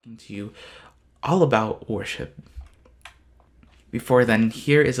To you all about worship. Before then,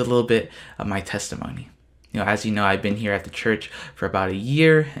 here is a little bit of my testimony. As you know, I've been here at the church for about a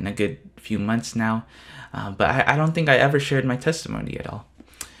year and a good few months now, but I don't think I ever shared my testimony at all.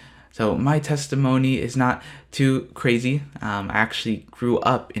 So my testimony is not too crazy. I actually grew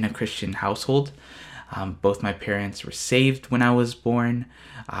up in a Christian household. Both my parents were saved when I was born.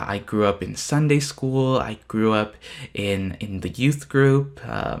 I grew up in Sunday school. I grew up in the youth group.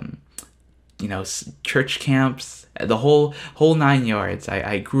 Church camps, the whole 9 yards.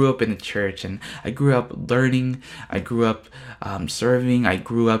 I grew up in the church, and I grew up learning. I grew up serving. I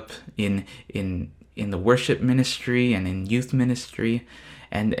grew up in the worship ministry and in youth ministry,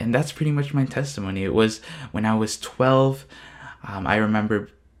 and that's pretty much my testimony. It was when I was 12. I remember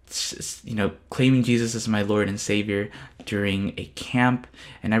claiming Jesus as my Lord and Savior during a camp,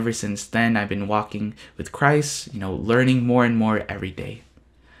 and ever since then I've been walking with Christ, learning more and more every day.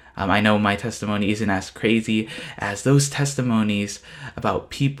 I know my testimony isn't as crazy as those testimonies about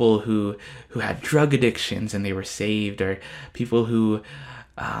people who had drug addictions and they were saved, or people who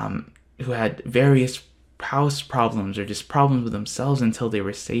had various house problems or just problems with themselves until they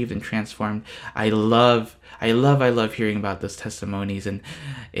were saved and transformed. I love hearing about those testimonies, and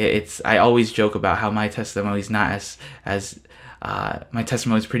I always joke about how my testimony is not as my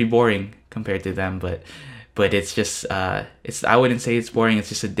testimony is pretty boring compared to them, but it's just I wouldn't say it's boring. It's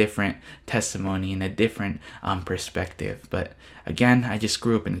just a different testimony and a different perspective. But again, I just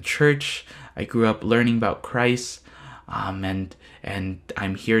grew up in the church. I grew up learning about Christ, and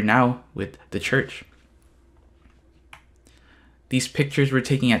I'm here now with the church. These pictures were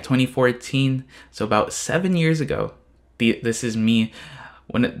taken at 2014, so about 7 years ago. This is me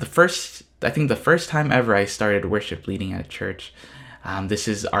the first time ever I started worship leading at a church. This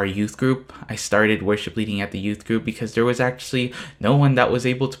is our youth group. I started worship leading at the youth group because there was actually no one that was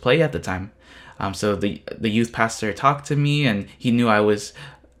able to play at the time. So the youth pastor talked to me, and he knew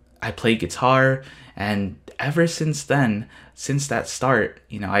I played guitar, and ever since then, since that start,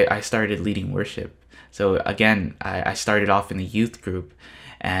 I started leading worship. So again, I started off in the youth group,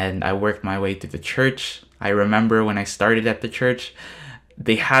 and I worked my way through the church. I remember when I started at the church,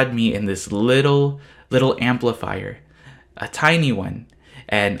 they had me in this little amplifier, a tiny one,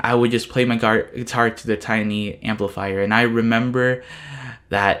 and I would just play my guitar to the tiny amplifier. And I remember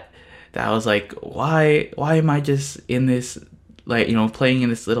that I was like, why am I just in this, playing in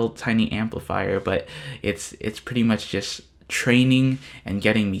this little tiny amplifier? But it's pretty much just training and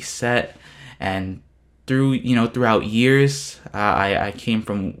getting me set. And throughout years, I came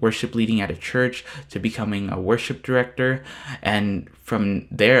from worship leading at a church to becoming a worship director, and from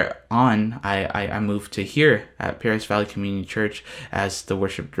there on, I moved to here at Paris Valley Community Church as the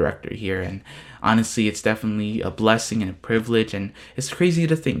worship director here. And honestly, it's definitely a blessing and a privilege, and it's crazy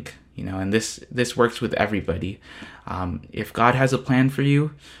to think, and this works with everybody. If God has a plan for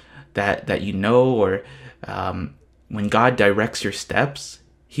you, that or when God directs your steps,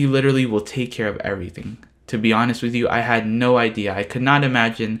 He literally will take care of everything. To be honest with you, I had no idea. I could not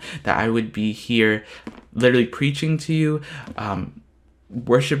imagine that I would be here literally preaching to you,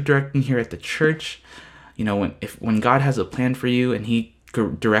 worship directing here at the church. When God has a plan for you and He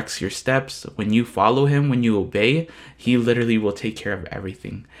directs your steps, when you follow Him, when you obey, He literally will take care of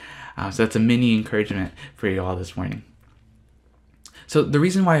everything. So that's a mini encouragement for you all this morning. So the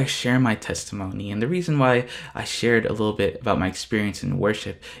reason why I share my testimony, and the reason why I shared a little bit about my experience in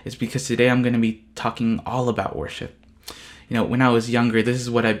worship, is because today I'm going to be talking all about worship. When I was younger, this is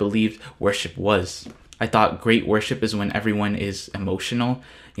what I believed worship was. I thought great worship is when everyone is emotional.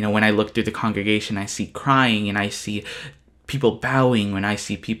 When I look through the congregation, I see crying, and I see people bowing, when I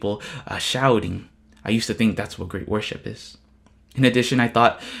see people shouting. I used to think that's what great worship is. In addition, I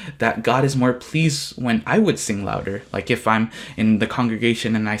thought that God is more pleased when I would sing louder. Like if I'm in the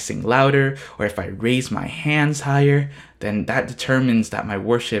congregation and I sing louder, or if I raise my hands higher, then that determines that my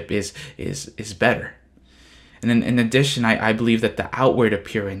worship is better. And then in addition, I believe that the outward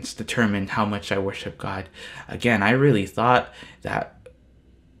appearance determined how much I worship God. Again, I really thought that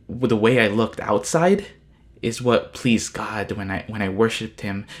the way I looked outside is what pleased God when I worshiped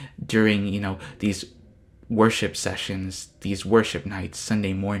Him during, these worship sessions, these worship nights,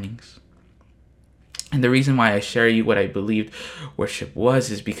 Sunday mornings. And the reason why I share you what I believed worship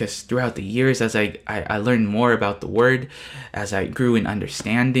was is because throughout the years, as I learned more about the Word, as I grew in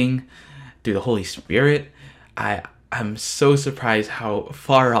understanding through the Holy Spirit, I'm so surprised how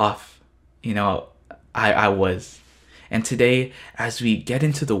far off, I was. And today, as we get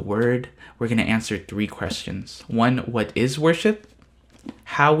into the Word, we're going to answer 3 questions. 1, what is worship?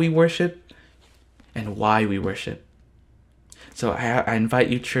 How we worship? And why we worship. So I invite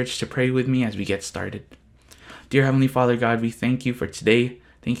you, church, to pray with me as we get started. Dear Heavenly Father God, we thank you for today.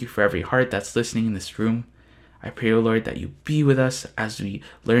 Thank you for every heart that's listening in this room. I pray, O Lord, that you be with us as we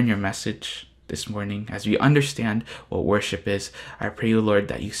learn your message this morning, as we understand what worship is. I pray, O Lord,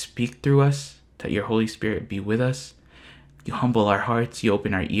 that you speak through us, that your Holy Spirit be with us. You humble our hearts, you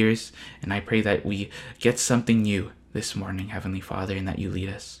open our ears, and I pray that we get something new this morning, Heavenly Father, and that you lead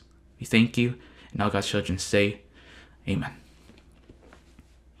us. We thank you, and all God's children say, Amen.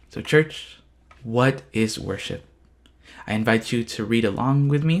 So, church, what is worship? I invite you to read along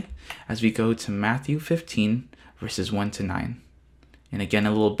with me as we go to Matthew 15, verses 1 to 9. And again,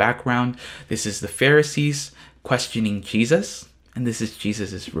 a little background. This is the Pharisees questioning Jesus, and this is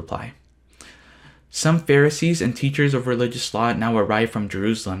Jesus' reply. Some Pharisees and teachers of religious law now arrive from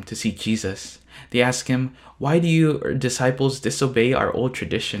Jerusalem to see Jesus. They ask him, "Why do you disciples disobey our old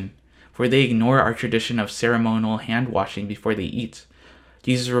tradition? For they ignore our tradition of ceremonial hand washing before they eat."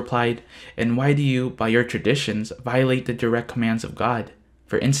 Jesus replied, "And why do you, by your traditions, violate the direct commands of God?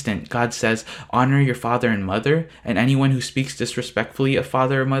 For instance, God says, 'Honor your father and mother,' and anyone who speaks disrespectfully of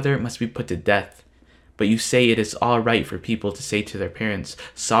father or mother must be put to death. But you say it is all right for people to say to their parents,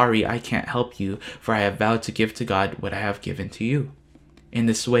 'Sorry, I can't help you, for I have vowed to give to God what I have given to you.' In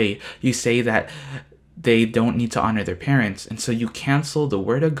this way, you say that they don't need to honor their parents, and so you cancel the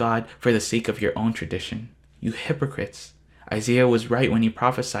word of God for the sake of your own tradition. You hypocrites! Isaiah was right when he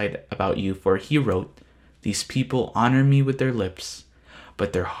prophesied about you, for he wrote, 'These people honor me with their lips,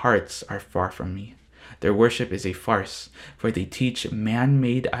 but their hearts are far from me. Their worship is a farce, for they teach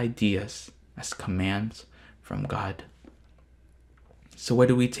man-made ideas as commands from God.'" So what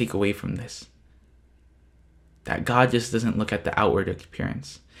do we take away from this? That God just doesn't look at the outward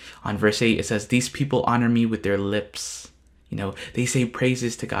appearance. On verse 8, it says, "These people honor me with their lips." They say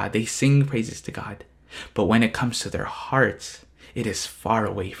praises to God. They sing praises to God. But when it comes to their hearts, it is far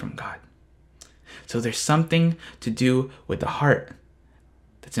away from God. So there's something to do with the heart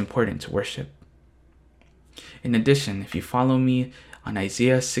that's important to worship. In addition, if you follow me on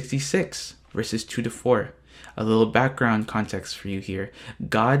Isaiah 66, verses 2 to 4, a little background context for you here.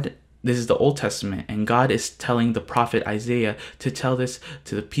 This is the Old Testament, and God is telling the prophet Isaiah to tell this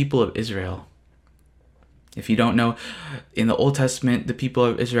to the people of Israel. If you don't know, in the Old Testament, the people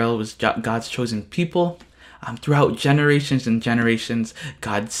of Israel was God's chosen people. Throughout generations and generations,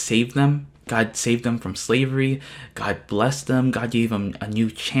 God saved them. God saved them from slavery. God blessed them. God gave them a new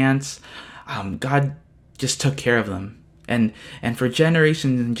chance. God just took care of them. And for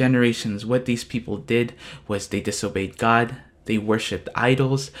generations and generations, what these people did was they disobeyed God. They worshipped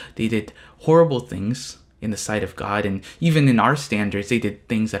idols. They did horrible things in the sight of God, and even in our standards, they did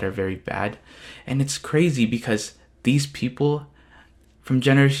things that are very bad. And it's crazy because these people, from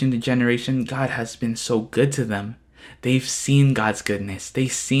generation to generation, God has been so good to them. They've seen God's goodness.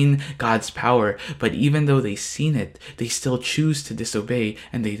 They've seen God's power. But even though they've seen it, they still choose to disobey,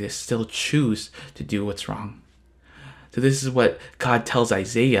 and they still choose to do what's wrong. So this is what God tells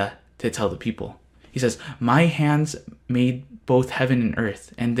Isaiah to tell the people. He says, "My hands made both heaven and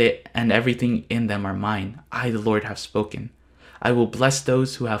earth, and everything in them are mine. I, the Lord, have spoken. I will bless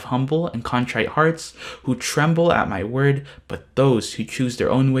those who have humble and contrite hearts, who tremble at my word, but those who choose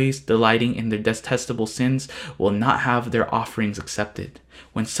their own ways, delighting in their detestable sins, will not have their offerings accepted.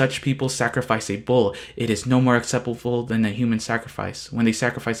 When such people sacrifice a bull, it is no more acceptable than a human sacrifice. When they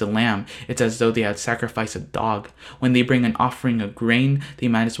sacrifice a lamb, it's as though they had sacrificed a dog. When they bring an offering of grain, they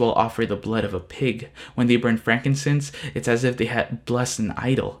might as well offer the blood of a pig. When they burn frankincense, it's as if they had blessed an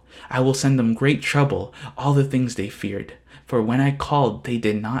idol. I will send them great trouble, all the things they feared. For when I called, they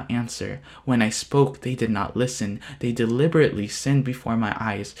did not answer. When I spoke, they did not listen. They deliberately sinned before my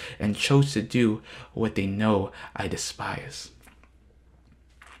eyes and chose to do what they know I despise."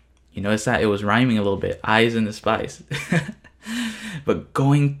 You notice that it was rhyming a little bit, eyes and despise. But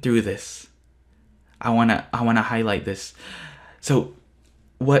going through this, I wanna highlight this. So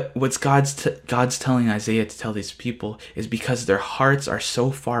what's God's telling Isaiah to tell these people is because their hearts are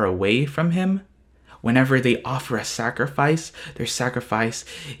so far away from him. Whenever they offer a sacrifice, their sacrifice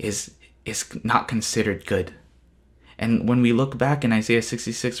is not considered good. And when we look back in Isaiah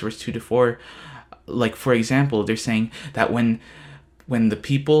 66, verse 2 to 4, like for example, they're saying that when the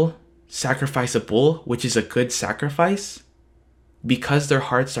people sacrifice a bull, which is a good sacrifice, because their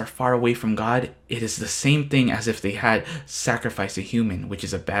hearts are far away from God, it is the same thing as if they had sacrificed a human, which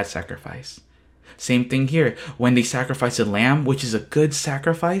is a bad sacrifice. Same thing here. When they sacrifice a lamb, which is a good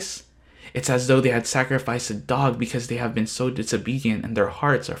sacrifice, it's as though they had sacrificed a dog because they have been so disobedient and their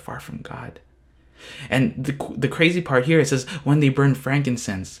hearts are far from God. And the crazy part here, it says when they burn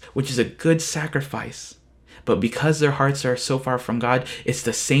frankincense, which is a good sacrifice, But because their hearts are so far from God, it's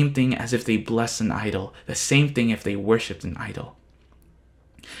the same thing as if they bless an idol, the same thing if they worshiped an idol.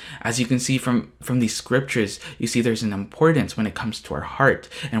 As you can see from these scriptures, you see there's an importance when it comes to our heart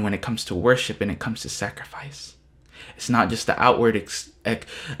and when it comes to worship and it comes to sacrifice. It's not just the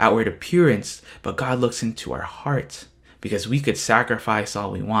outward appearance, but God looks into our heart. Because we could sacrifice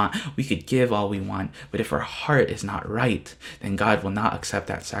all we want, we could give all we want, but if our heart is not right, then God will not accept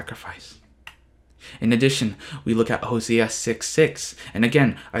that sacrifice. In addition, we look at Hosea 6:6, and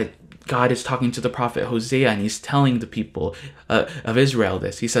again, God is talking to the prophet Hosea, and he's telling the people of Israel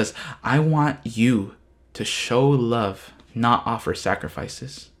this. He says, I want you to show love, not offer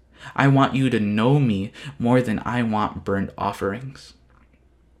sacrifices. I want you to know me more than I want burnt offerings.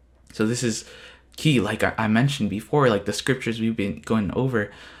 So this is key. Like I mentioned before, like the scriptures we've been going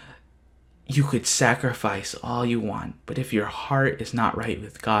over, you could sacrifice all you want, but if your heart is not right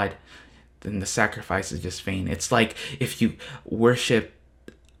with God, then the sacrifice is just vain. It's like if you worship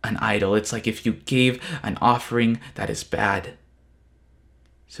an idol. It's like if you gave an offering that is bad.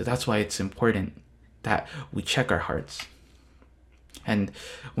 So that's why it's important that we check our hearts. And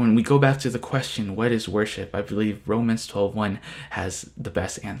when we go back to the question, what is worship? I believe Romans 12:1 has the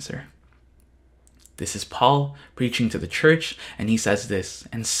best answer. This is Paul preaching to the church, and he says this,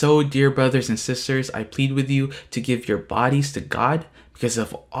 and so, dear brothers and sisters, I plead with you to give your bodies to God because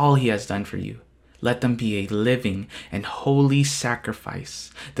of all he has done for you. Let them be a living and holy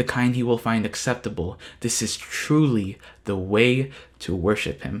sacrifice, the kind he will find acceptable. This is truly the way to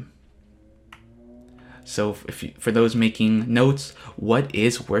worship him. So for those making notes, what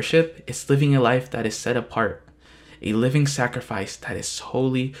is worship? It's living a life that is set apart, a living sacrifice that is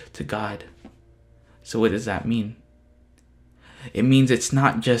holy to God. So what does that mean? It means it's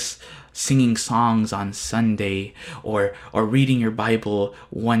not just singing songs on Sunday or reading your Bible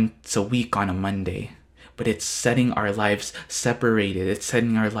once a week on a Monday, but it's setting our lives separated. It's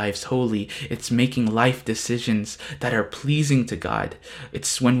setting our lives holy. It's making life decisions that are pleasing to God.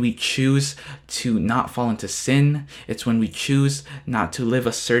 It's when we choose to not fall into sin. It's when we choose not to live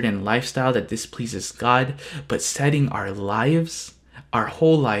a certain lifestyle that displeases God, but setting our lives, our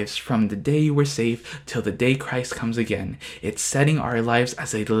whole lives, from the day you were saved till the day Christ comes again. It's setting our lives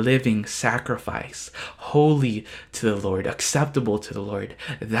as a living sacrifice, holy to the Lord, acceptable to the Lord.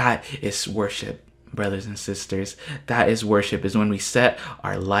 That is worship, brothers and sisters. That is worship, is when we set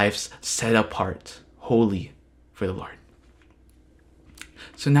our lives set apart, holy for the Lord.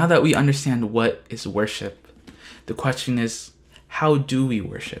 So now that we understand what is worship, the question is, how do we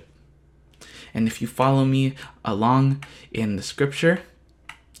worship? And if you follow me along in the scripture,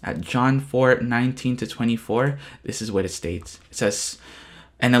 at John 4:19-24, this is what it states. It says,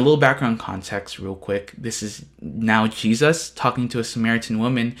 and a little background context real quick. This is now Jesus talking to a Samaritan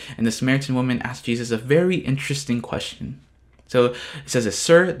woman, and the Samaritan woman asked Jesus a very interesting question. So it says,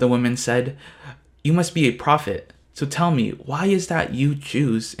 Sir, the woman said, you must be a prophet. So tell me, why is that you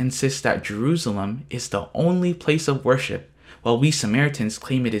Jews insist that Jerusalem is the only place of worship, while we Samaritans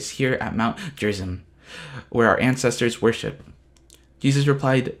claim it is here at Mount Gerizim, where our ancestors worship? Jesus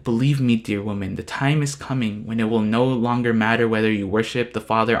replied, believe me, dear woman, the time is coming when it will no longer matter whether you worship the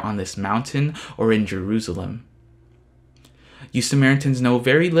Father on this mountain or in Jerusalem. You Samaritans know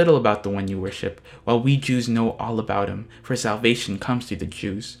very little about the one you worship, while we Jews know all about him, for salvation comes through the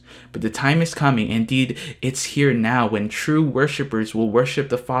Jews. But the time is coming, indeed it's here now, when true worshippers will worship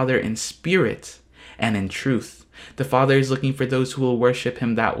the Father in spirit and in truth. The Father is looking for those who will worship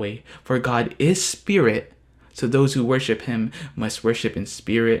him that way, for God is spirit, so those who worship him must worship in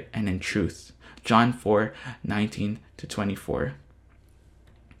spirit and in truth. John 4:19-24.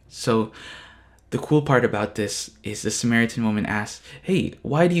 So the cool part about this is the Samaritan woman asks, hey,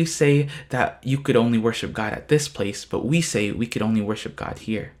 why do you say that you could only worship God at this place, but we say we could only worship God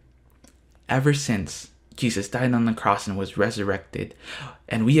here? Ever since Jesus died on the cross and was resurrected,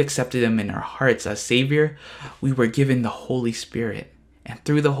 and we accepted him in our hearts as Savior, we were given the Holy Spirit. And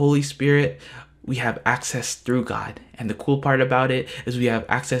through the Holy Spirit, we have access through God. And the cool part about it is we have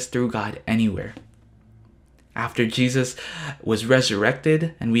access through God anywhere. After Jesus was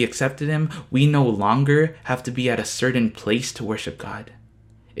resurrected and we accepted him, we no longer have to be at a certain place to worship God.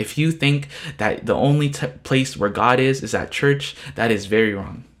 If you think that the only place where God is at church, that is very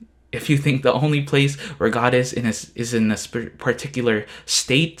wrong. If you think the only place where God is in a particular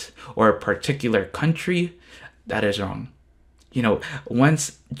state or a particular country, that is wrong. You know,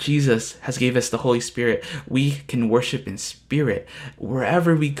 once Jesus has gave us the Holy Spirit, we can worship in spirit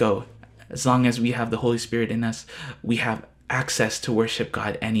wherever we go. As long as we have the Holy Spirit in us, we have access to worship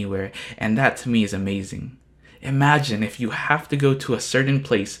God anywhere. And that to me is amazing. Imagine if you have to go to a certain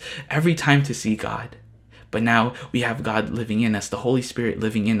place every time to see God. But now we have God living in us, the Holy Spirit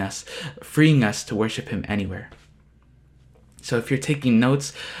living in us, freeing us to worship him anywhere. So if you're taking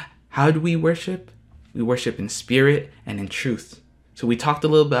notes, how do we worship? We worship in spirit and in truth. So we talked a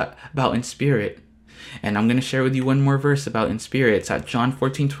little bit about in spirit. And I'm going to share with you one more verse about in spirit. It's at John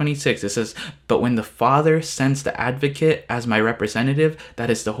 14:26. It says, "But when the Father sends the advocate as my representative, that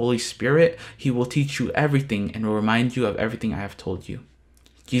is the Holy Spirit, he will teach you everything and will remind you of everything I have told you."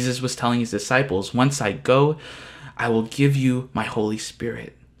 Jesus was telling his disciples, once I go, I will give you my Holy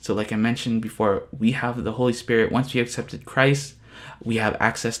Spirit. So like I mentioned before, we have the Holy Spirit. Once we accepted Christ, we have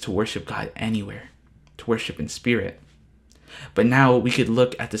access to worship God anywhere, to worship in spirit. But now we could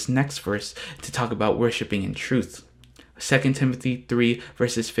look at this next verse to talk about worshiping in truth. 2 Timothy 3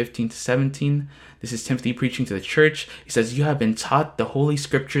 verses 15 to 17. This is Timothy preaching to the church. He says, "You have been taught the holy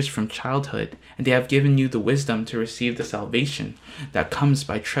scriptures from childhood, and they have given you the wisdom to receive the salvation that comes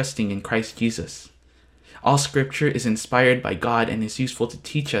by trusting in Christ Jesus. All scripture is inspired by God and is useful to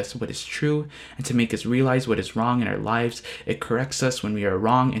teach us what is true and to make us realize what is wrong in our lives. It corrects us when we are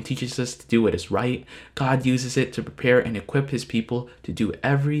wrong and teaches us to do what is right. God uses it to prepare and equip his people to do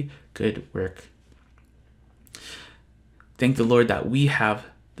every good work." Thank the Lord that we have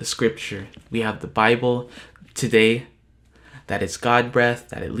the scripture. We have the Bible today, that it's God breath,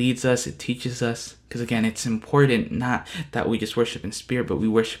 that it leads us, it teaches us. Because again, it's important not that we just worship in spirit, but we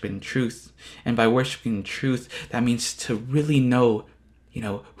worship in truth. And by worshiping in truth, that means to really know,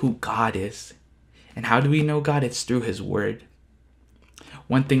 who God is. And how do we know God? It's through his word.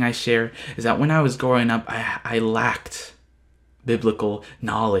 One thing I share is that when I was growing up, I lacked biblical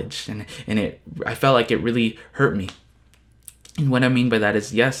knowledge, and I felt like it really hurt me. And what I mean by that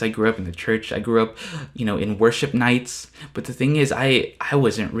is, yes, I grew up in the church. I grew up, in worship nights. But the thing is, I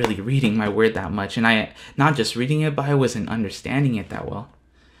wasn't really reading my word that much. And I, not just reading it, but I wasn't understanding it that well.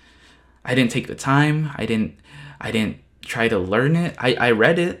 I didn't take the time. I didn't try to learn it. I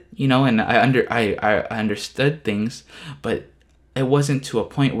read it, and I understood things, but it wasn't to a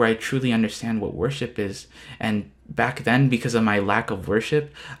point where I truly understand what worship is. And back then, because of my lack of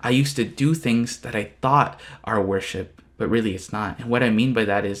worship, I used to do things that I thought are worship, but really it's not. And what I mean by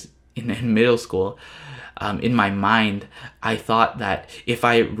that is, in middle school, in my mind, I thought that if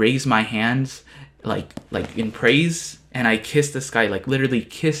I raise my hands like in praise and I kiss the sky, like literally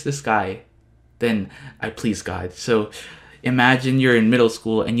kiss the sky, then I please God. So imagine you're in middle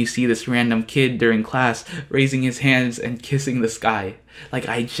school and you see this random kid during class raising his hands and kissing the sky. Like,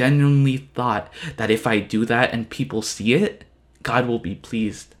 I genuinely thought that if I do that and people see it, God will be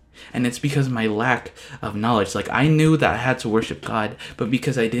pleased. And it's because of my lack of knowledge. Like, I knew that I had to worship God, but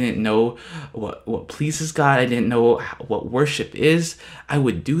because I didn't know what pleases God, I didn't know what worship is, I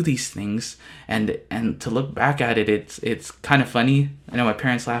would do these things. And to look back at it, it's kind of funny. I know my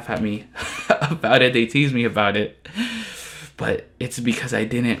parents laugh at me about it. They tease me about it. But it's because I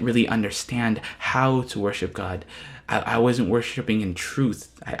didn't really understand how to worship God. I wasn't worshiping in truth.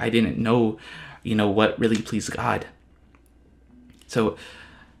 I didn't know, what really pleased God. So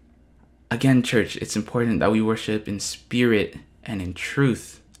again, church, it's important that we worship in spirit and in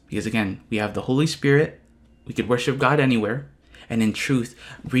truth. Because again, we have the Holy Spirit. We could worship God anywhere. And in truth,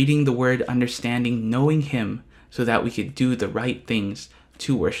 reading the word, understanding, knowing him, so that we could do the right things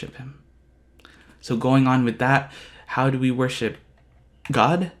to worship him. So going on with that, how do we worship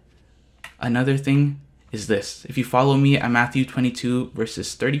God? Another thing is this. If you follow me at Matthew 22,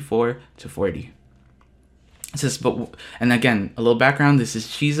 verses 34 to 40. It says, and again, a little background, this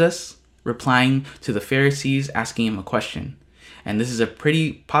is Jesus replying to the Pharisees, asking him a question. And this is a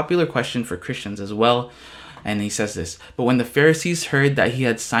pretty popular question for Christians as well. And he says this, "But when the Pharisees heard that he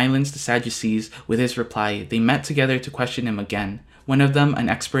had silenced the Sadducees with his reply, they met together to question him again. One of them, an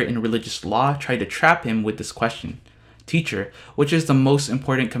expert in religious law, tried to trap him with this question. 'Teacher, which is the most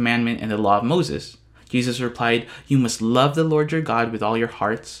important commandment in the law of Moses?' Jesus replied, 'You must love the Lord your God with all your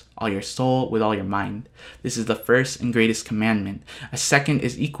hearts, all your soul, with all your mind. This is the first and greatest commandment. A second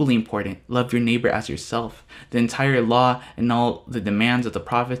is equally important. Love your neighbor as yourself. The entire law and all the demands of the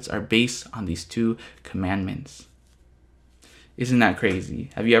prophets are based on these two commandments.'" Isn't that crazy?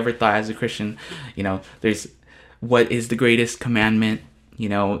 Have you ever thought as a Christian, there's what is the greatest commandment?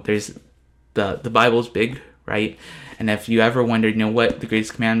 There's the Bible's big, right? And if you ever wondered, what the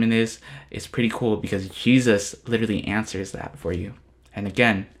greatest commandment is, it's pretty cool because Jesus literally answers that for you. And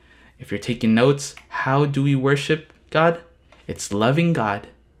again, if you're taking notes, how do we worship God? It's loving God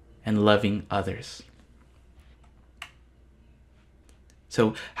and loving others.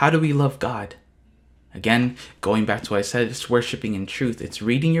 So how do we love God? Again, going back to what I said, it's worshiping in truth. It's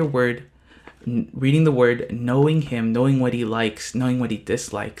reading your word, reading the word, knowing him, knowing what he likes, knowing what he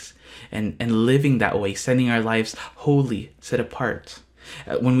dislikes, and living that way, setting our lives holy, set apart.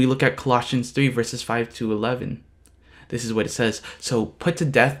 When we look at Colossians 3 verses 5 to 11, this is what it says. So put to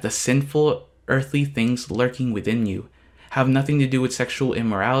death the sinful earthly things lurking within you. Have nothing to do with sexual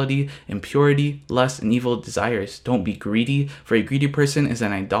immorality, impurity, lust, and evil desires. Don't be greedy, for a greedy person is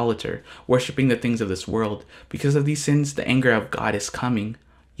an idolater, worshipping the things of this world. Because of these sins, the anger of God is coming.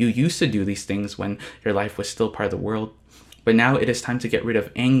 You used to do these things when your life was still part of the world. But now it is time to get rid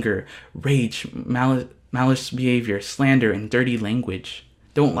of anger, rage, malice behavior, slander, and dirty language.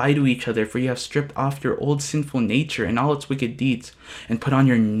 Don't lie to each other, for you have stripped off your old sinful nature and all its wicked deeds, and put on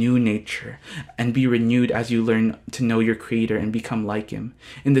your new nature, and be renewed as you learn to know your Creator and become like Him.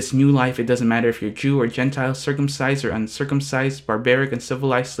 In this new life, it doesn't matter if you're Jew or Gentile, circumcised or uncircumcised, barbaric and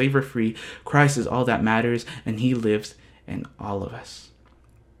civilized, slave or free. Christ is all that matters, and He lives in all of us.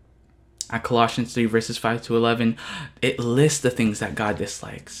 At Colossians 3 verses 5 to 11, it lists the things that God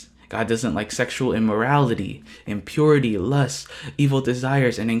dislikes. God doesn't like sexual immorality, impurity, lust, evil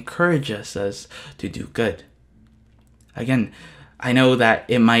desires, and encourages us to do good. Again, I know that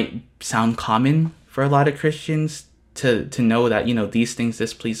it might sound common for a lot of Christians to know that, these things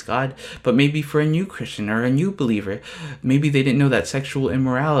displease God, but maybe for a new Christian or a new believer, maybe they didn't know that sexual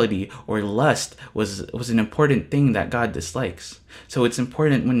immorality or lust was an important thing that God dislikes. So it's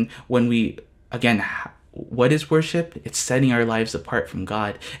important when we, again, what is worship? It's setting our lives apart from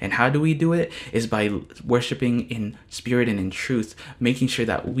God. And how do we do it? Is by worshiping in spirit and in truth, making sure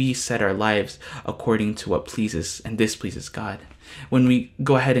that we set our lives according to what pleases and displeases God. When we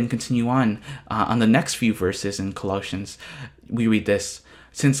go ahead and continue on the next few verses in Colossians, we read this.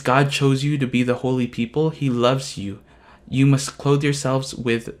 Since God chose you to be the holy people, He loves you. You must clothe yourselves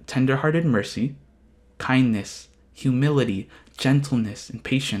with tender-hearted mercy, kindness, humility, gentleness, and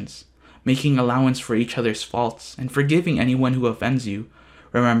patience, making allowance for each other's faults, and forgiving anyone who offends you.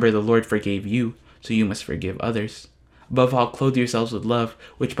 Remember, the Lord forgave you, so you must forgive others. Above all, clothe yourselves with love,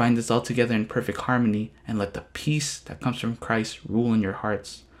 which binds us all together in perfect harmony, and let the peace that comes from Christ rule in your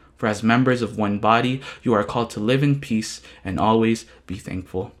hearts. For as members of one body, you are called to live in peace and always be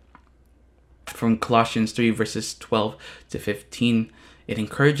thankful. From Colossians 3 verses 12 to 15, it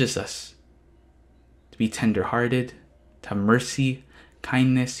encourages us to be tender-hearted, to have mercy,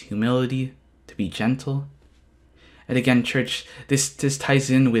 kindness, humility, to be gentle. And again, church, this ties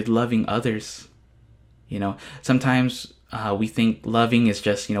in with loving others. Sometimes we think loving is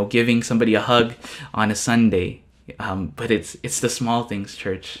just, giving somebody a hug on a Sunday. But it's the small things,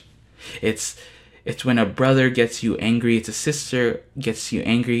 church. It's when a brother gets you angry, it's a sister gets you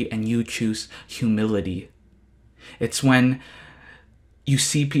angry, and you choose humility. It's when you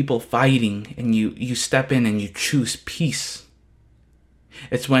see people fighting and you step in and you choose peace.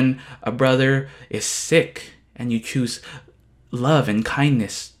 It's when a brother is sick and you choose love and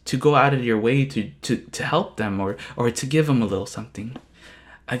kindness to go out of your way to help them or to give them a little something.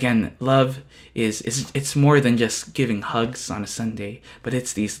 Again, love it's more than just giving hugs on a Sunday, but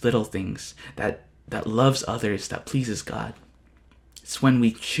it's these little things that loves others, that pleases God. It's when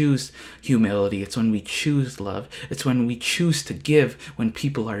we choose humility. It's when we choose love. It's when we choose to give when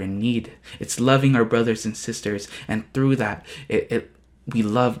people are in need. It's loving our brothers and sisters, and through that, we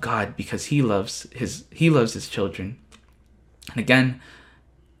love God because He loves His children. And again,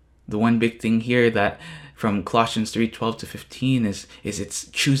 the one big thing here that from Colossians 3:12 to 15 is it's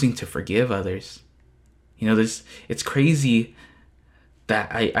choosing to forgive others. It's crazy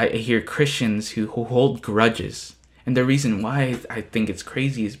that I hear Christians who hold grudges. And the reason why I think it's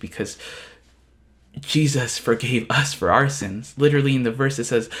crazy is because Jesus forgave us for our sins. Literally in the verse it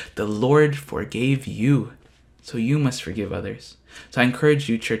says, the Lord forgave you, so you must forgive others. So I encourage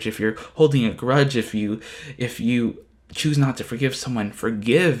you, church, if you're holding a grudge, if you choose not to forgive someone,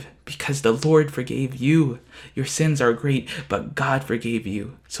 forgive, because the Lord forgave you. Your sins are great, but God forgave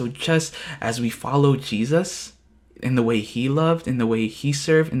you. So just as we follow Jesus in the way He loved, in the way He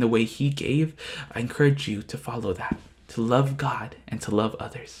served, in the way He gave, I encourage you to follow that, to love God and to love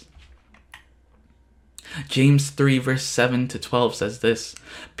others. James 3 verse 7 to 12 says this: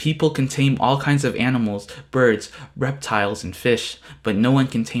 people can tame all kinds of animals, birds, reptiles, and fish, but no one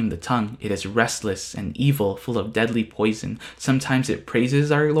can tame the tongue. It is restless and evil, full of deadly poison. Sometimes it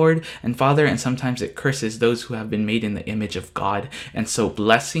praises our Lord and Father, and sometimes it curses those who have been made in the image of God. And so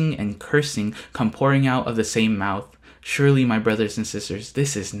blessing and cursing come pouring out of the same mouth. Surely, my brothers and sisters,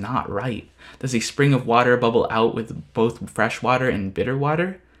 this is not right. Does a spring of water bubble out with both fresh water and bitter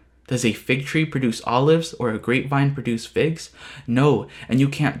water? Does a fig tree produce olives or a grapevine produce figs? No, and you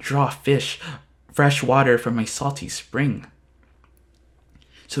can't draw fresh water from a salty spring.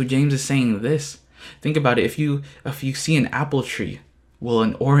 So James is saying this. Think about it. If you see an apple tree, will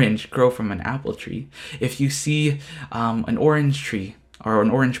an orange grow from an apple tree? If you see an orange tree or an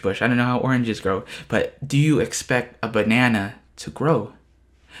orange bush, I don't know how oranges grow, but do you expect a banana to grow?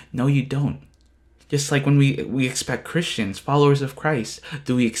 No, you don't. Just like when we expect Christians, followers of Christ,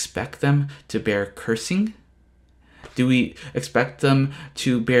 do we expect them to bear cursing? Do we expect them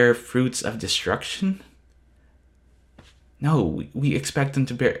to bear fruits of destruction? No, we expect them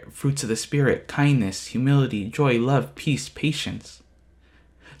to bear fruits of the Spirit, kindness, humility, joy, love, peace, patience.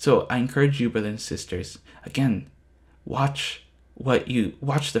 So I encourage you, brothers and sisters, again, watch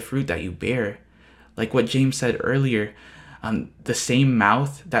the fruit that you bear. Like what James said earlier, the same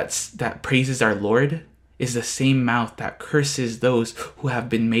mouth that praises our Lord is the same mouth that curses those who have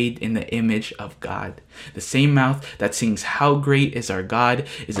been made in the image of God. The same mouth that sings, "How great is our God,"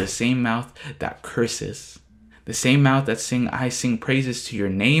 is the same mouth that curses. The same mouth that I sing praises to your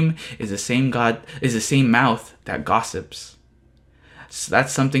name is the same mouth that gossips. So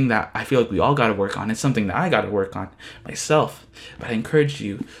that's something that I feel like we all got to work on. It's something that I got to work on myself. But I encourage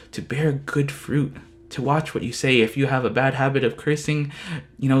you to bear good fruit, to watch what you say. If you have a bad habit of cursing,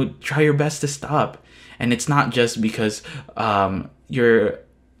 try your best to stop. And it's not just because you're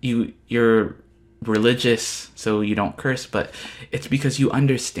religious so you don't curse, but it's because you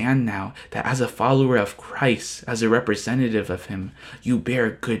understand now that as a follower of Christ, as a representative of him, you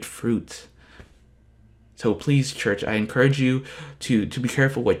bear good fruit. So please, church, I encourage you to be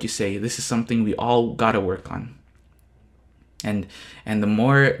careful what you say. This is something we all gotta work on. And the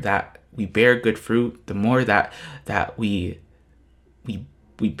more that we bear good fruit, the more that we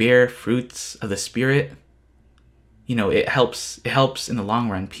bear fruits of the Spirit, it helps in the long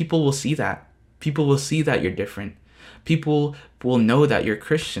run. People will see that. People will see that you're different. People will know that you're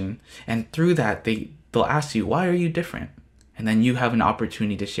Christian, and through that they'll ask you, why are you different? And then you have an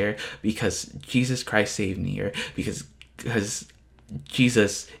opportunity to share, because Jesus Christ saved me, or because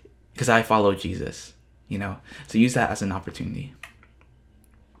I follow Jesus, So use that as an opportunity.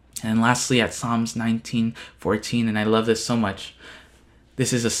 And lastly, at Psalms 19:14, and I love this so much.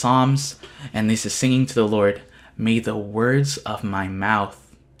 This is a Psalms, and this is singing to the Lord. May the words of my mouth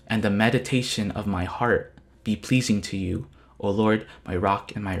and the meditation of my heart be pleasing to you, O Lord, my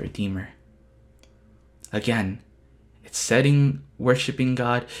rock and my redeemer. Again, it's worshiping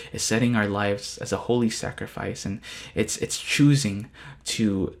God, is setting our lives as a holy sacrifice, and it's choosing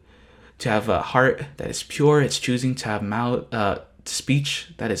to have a heart that is pure. It's choosing to have speech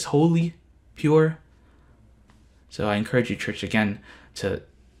that is holy, pure. So I encourage you, church, again, to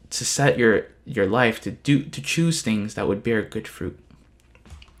set your life to choose things that would bear good fruit.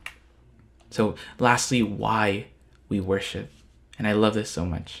 So lastly, why we worship. And I love this so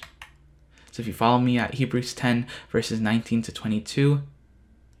much. So if you follow me at Hebrews 10 verses 19 to 22,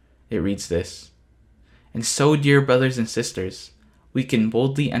 it reads this. And so, dear brothers and sisters, we can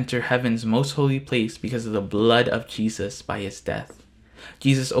boldly enter heaven's most holy place because of the blood of Jesus by his death.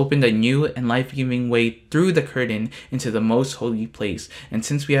 Jesus opened a new and life-giving way through the curtain into the most holy place. And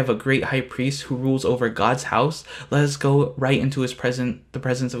since we have a great high priest who rules over God's house, let us go right into the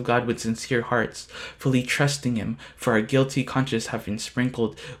presence of God with sincere hearts, fully trusting him, for our guilty conscience have been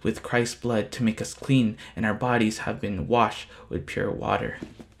sprinkled with Christ's blood to make us clean, and our bodies have been washed with pure water.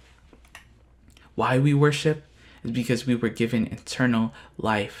 Why we worship is because we were given eternal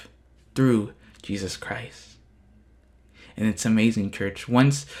life through Jesus Christ. And it's amazing, church.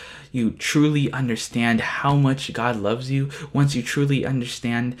 Once you truly understand how much God loves you, once you truly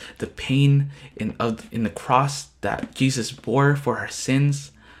understand the pain in the cross that Jesus bore for our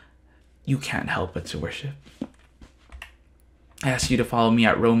sins, you can't help but to worship. I ask you to follow me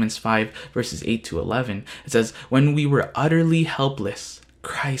at Romans 5 verses 8 to 11. It says, when we were utterly helpless,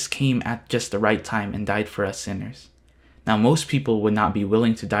 Christ came at just the right time and died for us sinners. Now, most people would not be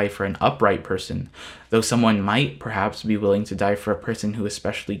willing to die for an upright person, though someone might perhaps be willing to die for a person who is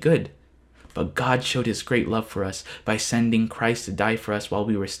especially good. But God showed his great love for us by sending Christ to die for us while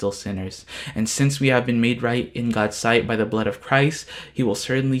we were still sinners. And since we have been made right in God's sight by the blood of Christ, he will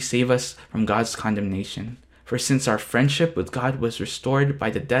certainly save us from God's condemnation. For since our friendship with God was restored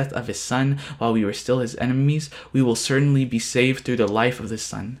by the death of his Son while we were still his enemies, we will certainly be saved through the life of the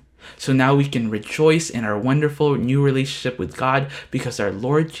Son. So now we can rejoice in our wonderful new relationship with God because our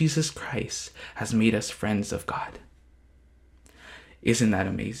Lord Jesus Christ has made us friends of God. Isn't that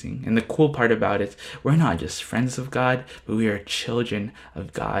amazing? And the cool part about it, we're not just friends of God, but we are children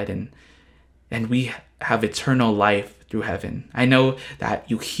of God, and we have eternal life through heaven. I know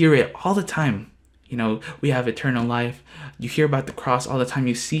that you hear it all the time. We have eternal life. You hear about the cross all the time.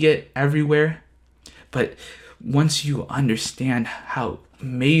 You see it everywhere. But once you understand how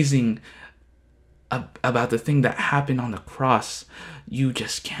amazing about the thing that happened on the cross, you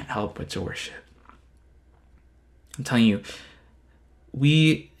just can't help but to worship. I'm telling you,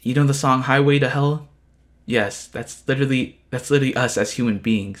 you know the song Highway to Hell? Yes, that's literally us as human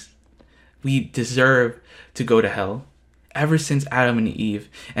beings. We deserve to go to hell. Ever since Adam and Eve,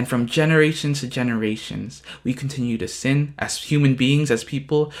 and from generations to generations, we continue to sin as human beings, as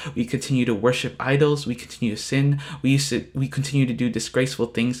people. We continue to worship idols. We continue to sin. We continue to do disgraceful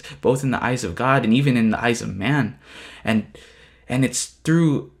things, both in the eyes of God and even in the eyes of man. And it's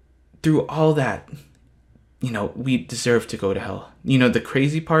through all that, we deserve to go to hell. The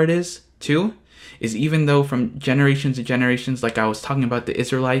crazy part is even though from generations to generations, like I was talking about the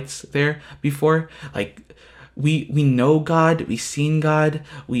Israelites there before, like we know God, we've seen God,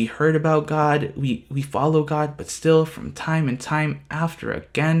 we heard about God, we follow God, but still from time and time after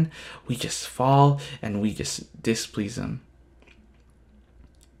again, we just fall and we just displease him.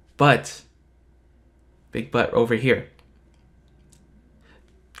 But, big but over here,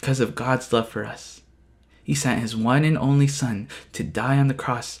 because of God's love for us, he sent his one and only Son to die on the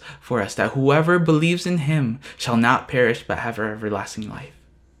cross for us, that whoever believes in him shall not perish but have everlasting life.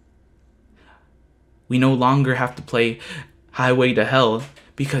 We no longer have to play Highway to Hell,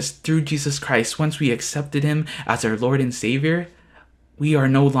 because through Jesus Christ, once we accepted him as our Lord and Savior, we are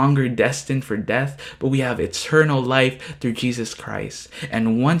no longer destined for death, but we have eternal life through Jesus Christ.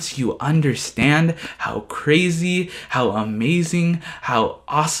 And once you understand how crazy, how amazing, how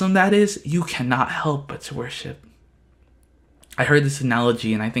awesome that is, you cannot help but to worship. I heard this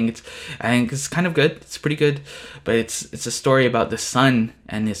analogy, and I think it's kind of good. It's pretty good, but it's a story about the son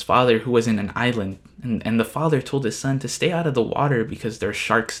and his father who was in an island, and the father told his son to stay out of the water because there are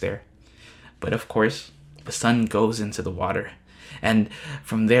sharks there. But of course, the son goes into the water, and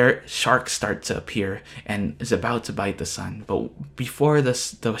from there, sharks start to appear and is about to bite the son. But before the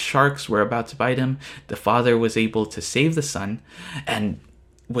sharks were about to bite him, the father was able to save the son, and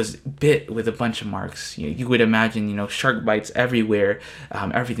was bit with a bunch of marks. You would imagine, shark bites everywhere.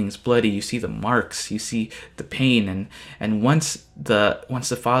 Everything's bloody. You see the marks. You see the pain. And once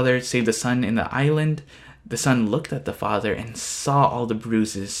the father saved the son in the island, the son looked at the father and saw all the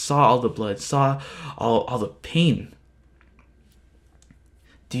bruises, saw all the blood, saw all the pain.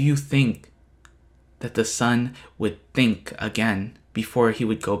 Do you think that the son would think again before he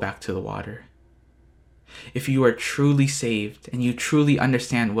would go back to the water? If you are truly saved and you truly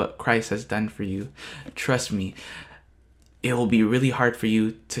understand what Christ has done for you, trust me, it will be really hard for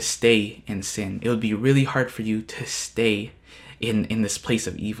you to stay in sin. It will be really hard for you to stay in this place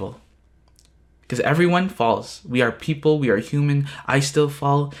of evil. Because everyone falls. We are people, we are human. I still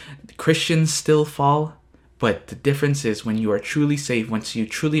fall. Christians still fall. But the difference is when you are truly saved, once you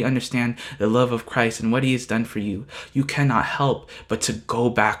truly understand the love of Christ and what he has done for you, you cannot help but to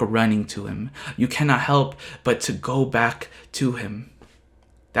go back running to him. You cannot help but to go back to him.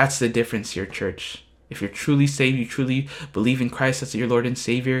 That's the difference here, church. If you're truly saved, you truly believe in Christ as your Lord and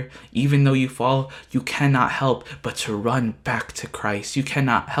Savior, even though you fall, you cannot help but to run back to Christ. You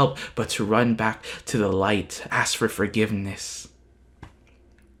cannot help but to run back to the light, ask for forgiveness.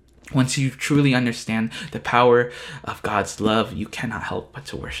 Once you truly understand the power of God's love, you cannot help but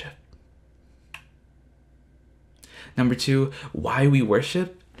to worship. Number 2, why we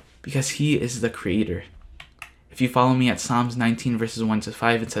worship? Because he is the creator. If you follow me at Psalms 19 verses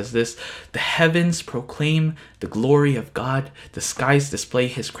 1-5, it says this: "The heavens proclaim the glory of God. The skies display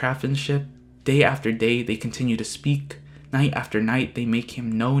his craftsmanship. Day after day they continue to speak. Night after night they make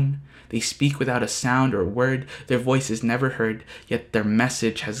him known. They speak without a sound or word. Their voice is never heard, yet their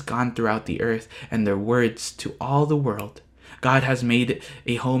message has gone throughout the earth, and their words to all the world. God has made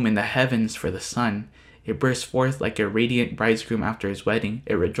a home in the heavens for the sun. It bursts forth like a radiant bridegroom after his wedding.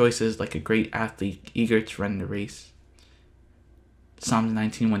 It rejoices like a great athlete eager to run the race." Psalms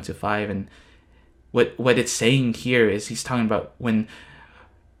 19, 1-5. And what it's saying here is he's talking about when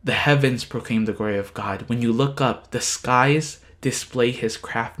the heavens proclaim the glory of God. When you look up, the skies display his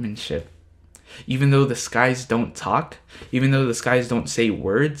craftsmanship. Even though the skies don't talk, even though the skies don't say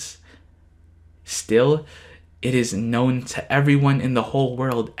words, still it is known to everyone in the whole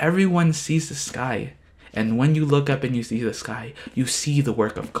world. Everyone sees the sky. And when you look up and you see the sky, you see the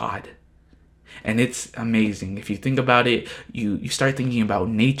work of God. And it's amazing. If you think about it, you start thinking about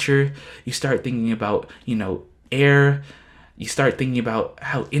nature, you start thinking about, air, you start thinking about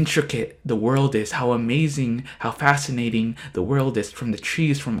how intricate the world is, how amazing, how fascinating the world is, from the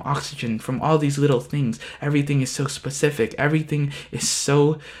trees, from oxygen, from all these little things. Everything is so specific. Everything is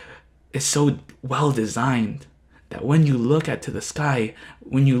so well designed. that when you look at to the sky,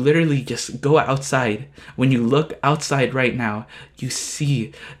 when you literally just go outside, when you look outside right now, you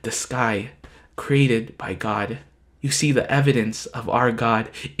see the sky created by God. You see the evidence of our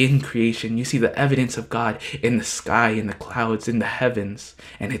God in creation. You see the evidence of God in the sky, in the clouds, in the heavens.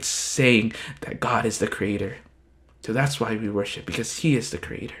 And it's saying that God is the creator. So that's why we worship, because he is the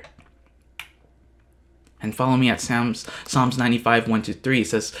creator. And follow me at Psalms 95, 1-3. It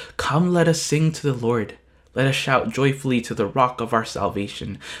says, "Come, let us sing to the Lord. Let us shout joyfully to the rock of our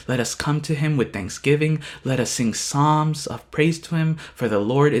salvation. Let us come to him with thanksgiving. Let us sing psalms of praise to him. For the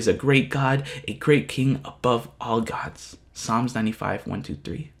Lord is a great God, a great King above all gods." Psalms 95,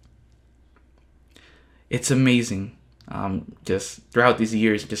 1-3. It's amazing. Just throughout these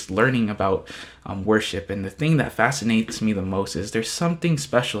years, just learning about worship. And the thing that fascinates me the most is there's something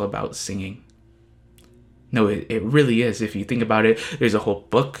special about singing. No, it really is. If you think about it, there's a whole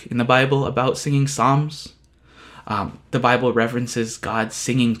book in the Bible about singing psalms. The Bible references God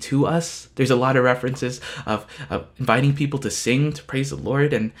singing to us. There's a lot of references of inviting people to sing, to praise the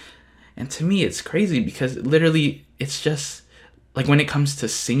Lord. And to me, it's crazy because literally it's just like when it comes to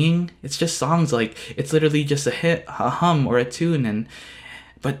singing, it's just songs. Like it's literally just a hit, a hum or a tune.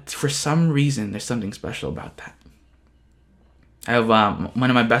 But for some reason, there's something special about that. I have one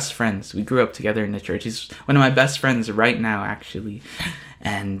of my best friends. We grew up together in the church. He's one of my best friends right now, actually.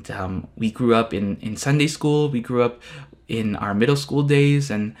 And we grew up in Sunday school. We grew up in our middle school days.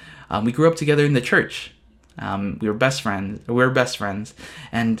 And we grew up together in the church. We were best friends. We were best friends.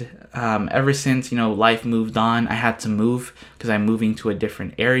 And ever since, life moved on, I had to move because I'm moving to a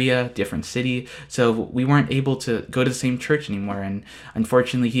different area, different city. So we weren't able to go to the same church anymore. And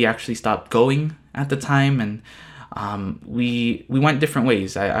unfortunately, he actually stopped going at the time. And we went different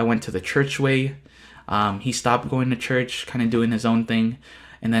ways. I went to the church way. He stopped going to church, kind of doing his own thing.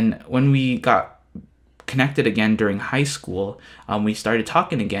 And then when we got connected again during high school, we started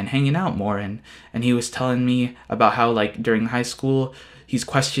talking again, hanging out more. And he was telling me about how like during high school, he's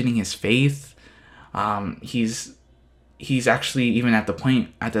questioning his faith. He's actually even at the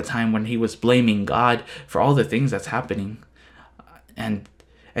point at the time when he was blaming God for all the things that's happening. And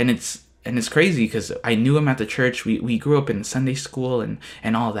it's crazy because I knew him at the church. We grew up in Sunday school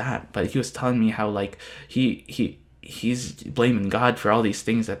and all that. But he was telling me how like he's blaming God for all these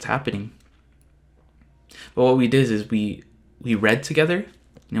things that's happening. But what we did is we read together.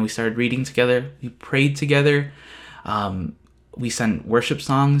 We started reading together. We prayed together. We sent worship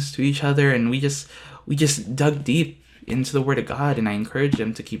songs to each other, and we just dug deep into the Word of God. And I encouraged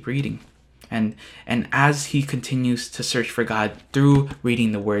him to keep reading. And as he continues to search for God through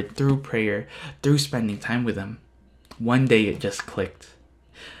reading the Word, through prayer, through spending time with him, one day it just clicked.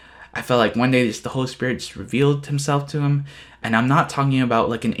 I felt like one day just the Holy Spirit just revealed himself to him. And I'm not talking about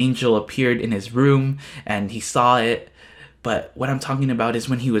like an angel appeared in his room and he saw it. But what I'm talking about is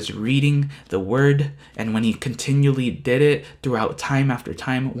when he was reading the Word and when he continually did it throughout time after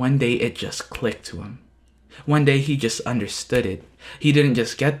time, one day it just clicked to him. One day he just understood it. He didn't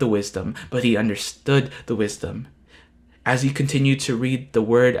just get the wisdom, but he understood the wisdom. As he continued to read the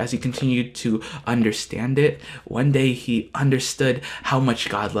Word, as he continued to understand it, one day he understood how much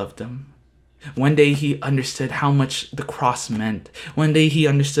God loved him. One day he understood how much the cross meant. One day he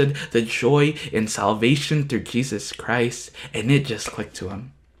understood the joy in salvation through Jesus Christ, and it just clicked to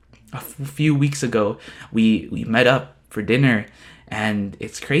him. A few weeks ago, we met up for dinner, and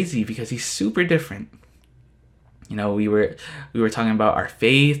it's crazy because he's super different. We were talking about our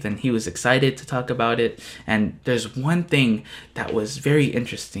faith, and he was excited to talk about it. And there's one thing that was very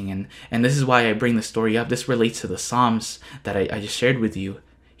interesting, and this is why I bring the story up. This relates to the Psalms that I just shared with you.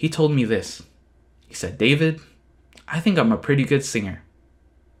 He told me this. He said, "David, I think I'm a pretty good singer."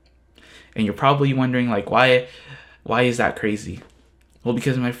 And you're probably wondering, like, why is that crazy? Well,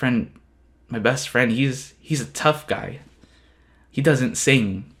 because my best friend, he's a tough guy. He doesn't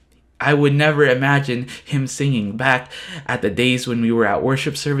sing. I would never imagine him singing. Back at the days when we were at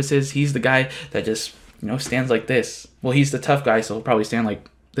worship services, he's the guy that just, stands like this. Well, he's the tough guy, so he'll probably stand like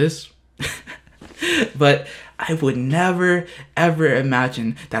this. But I would never, ever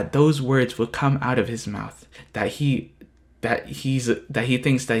imagine that those words would come out of his mouth, that he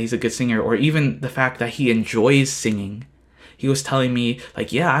thinks that he's a good singer, or even the fact that he enjoys singing. He was telling me,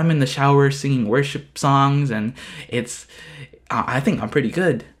 like, yeah, I'm in the shower singing worship songs, and I think I'm pretty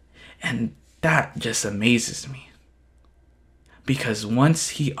good. And that just amazes me. Because once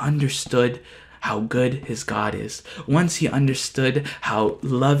he understood how good his God is, once he understood how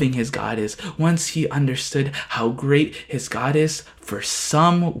loving his God is, once he understood how great his God is, for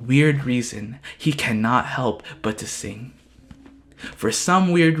some weird reason, he cannot help but to sing. For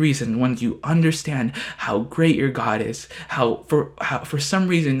some weird reason, when you understand how great your God is, for some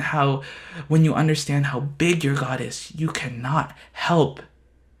reason, when you understand how big your God is, you cannot help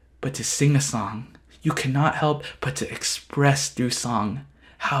but to sing a song. You cannot help but to express through song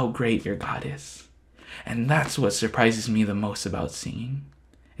how great your God is. And that's what surprises me the most about singing,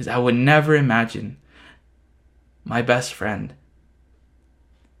 is I would never imagine my best friend,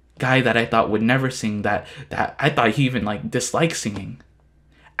 guy that I thought would never sing, that I thought he even disliked singing,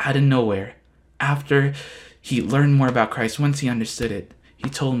 out of nowhere, after he learned more about Christ, once he understood it, he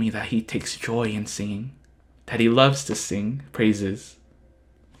told me that he takes joy in singing, that he loves to sing praises.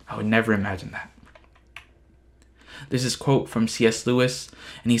 I would never imagine that. There's this quote from C.S. Lewis,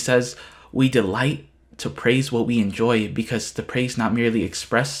 and he says, "We delight to praise what we enjoy because the praise not merely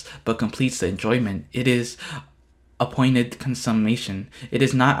express but completes the enjoyment. It is appointed consummation. It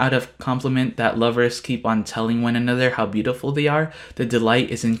is not out of compliment that lovers keep on telling one another how beautiful they are. The delight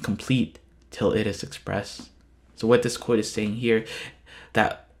is incomplete till it is expressed." So what this quote is saying here,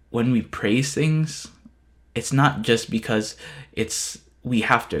 that when we praise things, it's not just because we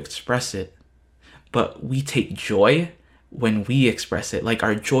have to express it, but we take joy when we express it. Like,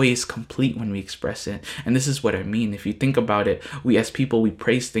 our joy is complete when we express it. And this is what I mean. If you think about it, we as people, we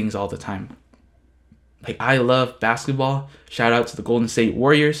praise things all the time. Like, I love basketball. Shout out to the Golden State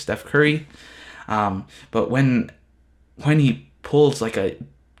Warriors, Steph Curry. But when he pulls like a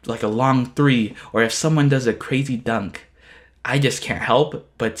long three, or if someone does a crazy dunk, I just can't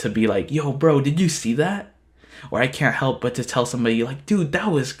help but to be like, "Yo, bro, did you see that?" Or I can't help but to tell somebody, like, "Dude,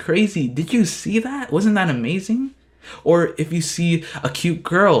 that was crazy. Did you see that? Wasn't that amazing?" Or if you see a cute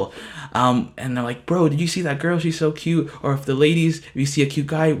girl, and they're like, "Bro, did you see that girl? She's so cute." Or if you see a cute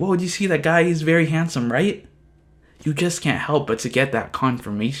guy, "Whoa, did you see that guy? He's very handsome, right?" You just can't help but to get that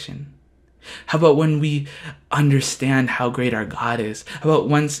confirmation. How about when we understand how great our God is? How about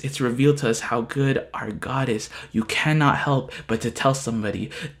once it's revealed to us how good our God is, you cannot help but to tell somebody,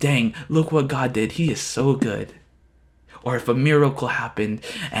 "Dang, look what God did. He is so good." Or if a miracle happened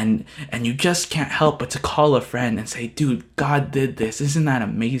and you just can't help but to call a friend and say, "Dude, God did this. Isn't that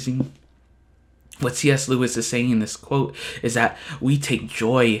amazing?" What C.S. Lewis is saying in this quote is that we take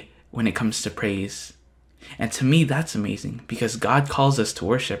joy when it comes to praise. And to me, that's amazing, because God calls us to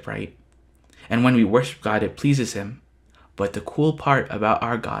worship, right? And when we worship God, it pleases him. But the cool part about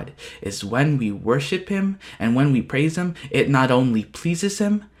our God is when we worship him and when we praise him, it not only pleases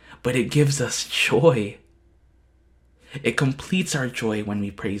him, but it gives us joy. It completes our joy when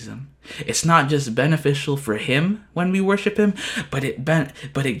we praise him. It's not just beneficial for him when we worship him, but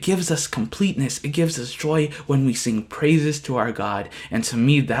it gives us completeness. It gives us joy when we sing praises to our God. And to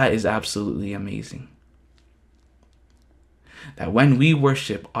me, that is absolutely amazing. That when we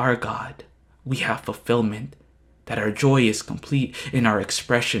worship our God, we have fulfillment, that our joy is complete in our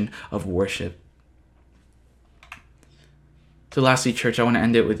expression of worship. So lastly, church, I want to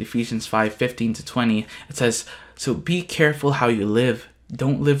end it with Ephesians 5:15-20. It says, "So be careful how you live.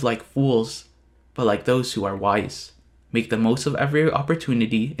 Don't live like fools, but like those who are wise. Make the most of every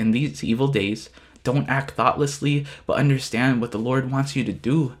opportunity in these evil days. Don't act thoughtlessly, but understand what the Lord wants you to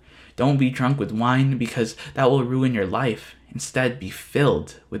do. Don't be drunk with wine, because that will ruin your life. Instead, be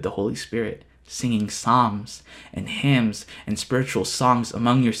filled with the Holy Spirit, singing psalms and hymns and spiritual songs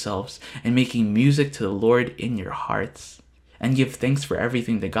among yourselves, and making music to the Lord in your hearts. And give thanks for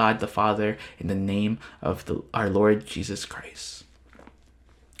everything to God the Father in the name of our Lord Jesus Christ."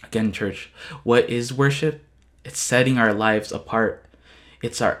 Again, church, what is worship? It's setting our lives apart.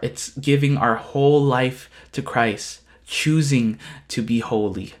 It's giving our whole life to Christ, choosing to be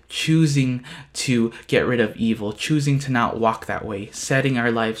holy, choosing to get rid of evil, choosing to not walk that way, setting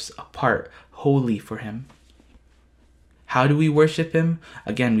our lives apart, holy for him. How do we worship him?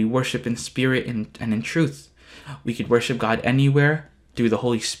 Again, we worship in spirit and in truth. We could worship God anywhere through the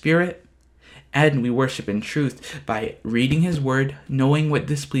Holy Spirit, and we worship in truth by reading his word, knowing what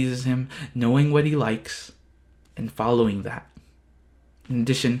displeases him, knowing what he likes, and following that. In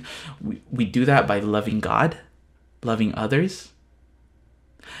addition, we do that by loving God, loving others.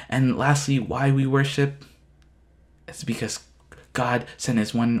 And lastly, why we worship is because God sent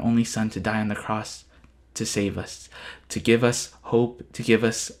his one and only Son to die on the cross to save us, to give us hope, to give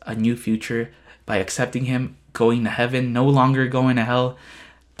us a new future by accepting him, going to heaven, no longer going to hell,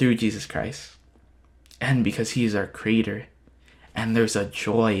 through Jesus Christ. And because he is our creator, and there's a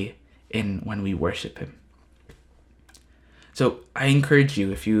joy in when we worship him. So I encourage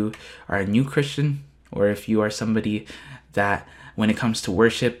you, if you are a new Christian, or if you are somebody that when it comes to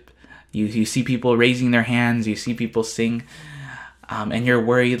worship, you see people raising their hands, you see people sing, and you're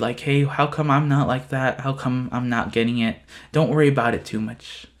worried like, hey, how come I'm not like that? How come I'm not getting it? Don't worry about it too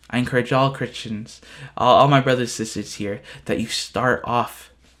much. I encourage all Christians, all my brothers and sisters here, that you start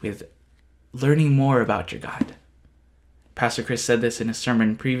off with learning more about your God. Pastor Chris said this in a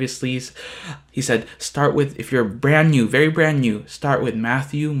sermon previously. He said, start with, if you're brand new, very brand new, start with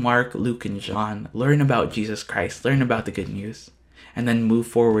Matthew, Mark, Luke, and John. Learn about Jesus Christ. Learn about the good news. And then move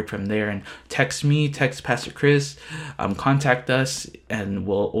forward from there. And text me, text Pastor Chris, contact us, and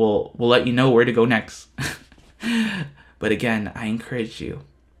we'll let you know where to go next. But again, I encourage you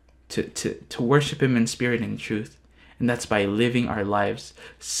to worship him in spirit and truth. And that's by living our lives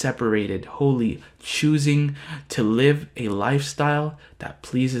separated, holy, choosing to live a lifestyle that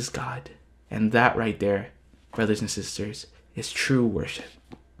pleases God. And that right there, brothers and sisters, is true worship.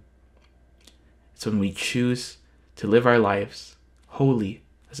 It's when we choose to live our lives holy,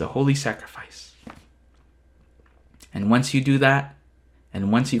 as a holy sacrifice. And once you do that,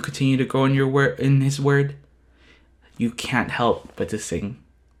 and once you continue to grow in your word, in his word, you can't help but to sing.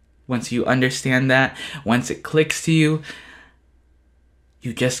 Once you understand that, once it clicks to you,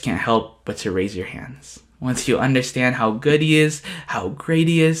 you just can't help but to raise your hands. Once you understand how good he is, how great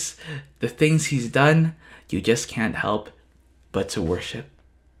he is, the things he's done, you just can't help but to worship.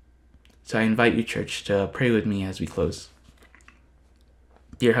 So I invite you, church, to pray with me as we close.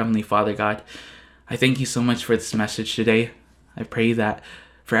 Dear Heavenly Father God, I thank you so much for this message today. I pray that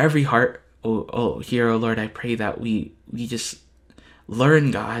for every heart here, oh Lord, I pray that we just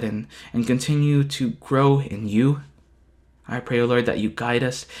learn, God, and continue to grow in you. I pray, oh Lord, that you guide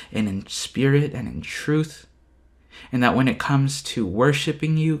us in spirit and in truth. And that when it comes to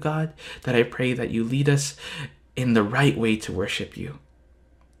worshiping you, God, that I pray that you lead us in the right way to worship you.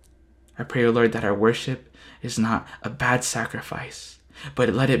 I pray, oh Lord, that our worship is not a bad sacrifice, but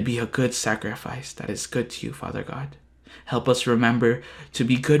let it be a good sacrifice that is good to you, Father God. Help us remember to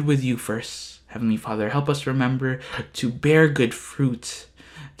be good with you first, Heavenly Father. Help us remember to bear good fruit.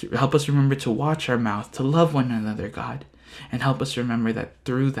 Help us remember to watch our mouth, to love one another, God. And help us remember that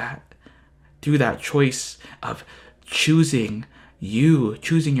through that choice of choosing you,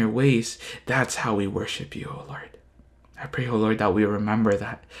 choosing your ways, that's how we worship you, O Lord. I pray, O Lord, that we remember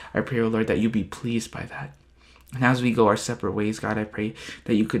that. I pray, O Lord, that you be pleased by that. And as we go our separate ways, God, I pray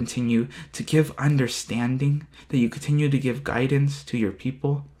that you continue to give understanding, that you continue to give guidance to your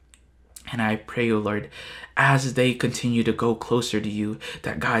people. And I pray, O Lord, as they continue to go closer to you,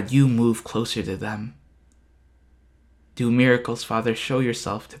 that God, you move closer to them. Do miracles, Father. Show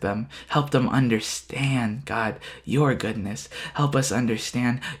yourself to them. Help them understand, God, your goodness. Help us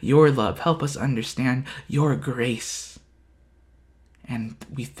understand your love. Help us understand your grace. And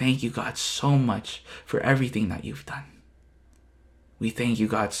we thank you, God, so much for everything that you've done. We thank you,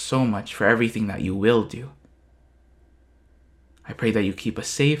 God, so much for everything that you will do. I pray that you keep us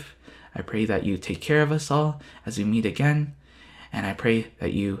safe. I pray that you take care of us all as we meet again. And I pray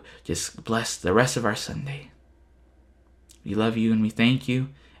that you just bless the rest of our Sunday. We love you and we thank you.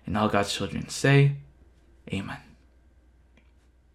 And all God's children say, Amen.